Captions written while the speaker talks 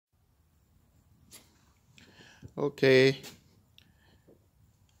Okay,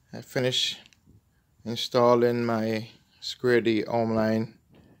 I finished installing my Square D homeline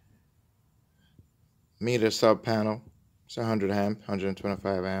meter sub panel. It's 100 amp,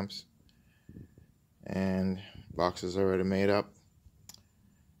 125 amps, and box is already made up.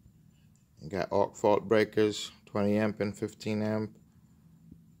 You got arc fault breakers, 20 amp and 15 amp.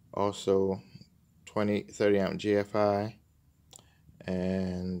 Also 30 amp GFI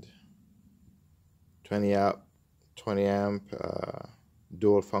and 20 amp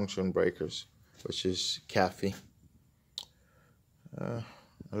dual function breakers, which is CAFE. I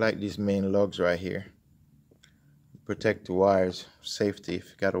like these main lugs right here. Protect the wires, safety.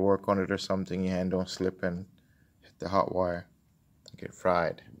 If you got to work on it or something, your hand don't slip and hit the hot wire and get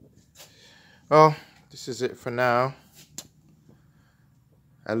fried. Well, this is it for now.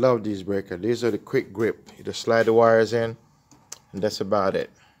 I love these breakers. These are the quick grip. You just slide the wires in, and that's about it.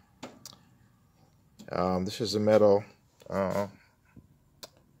 This is a metal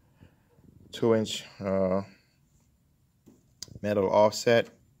 2-inch metal offset.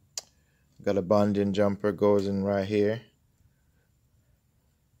 Got a bonding jumper, goes in right here,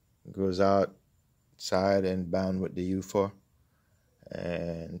 goes outside and bound with the UFO.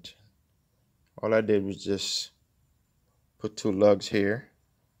 And all I did was just put 2 lugs here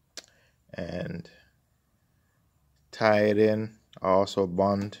and tie it in. I also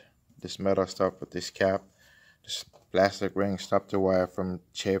bond this metal stuff with this cap. This plastic ring stop the wire from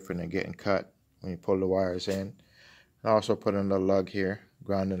chafing and getting cut when you pull the wires in. I also put in a lug here,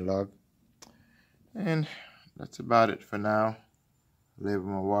 grounding lug. And that's about it for now. Label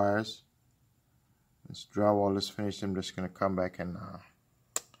my wires. This drywall is finished. I'm just going to come back and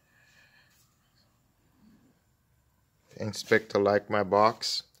inspect to like my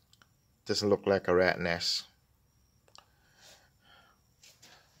box. Doesn't look like a rat nest.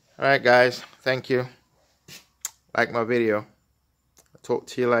 Alright guys, thank you. Like my video. I'll talk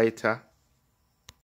to you later.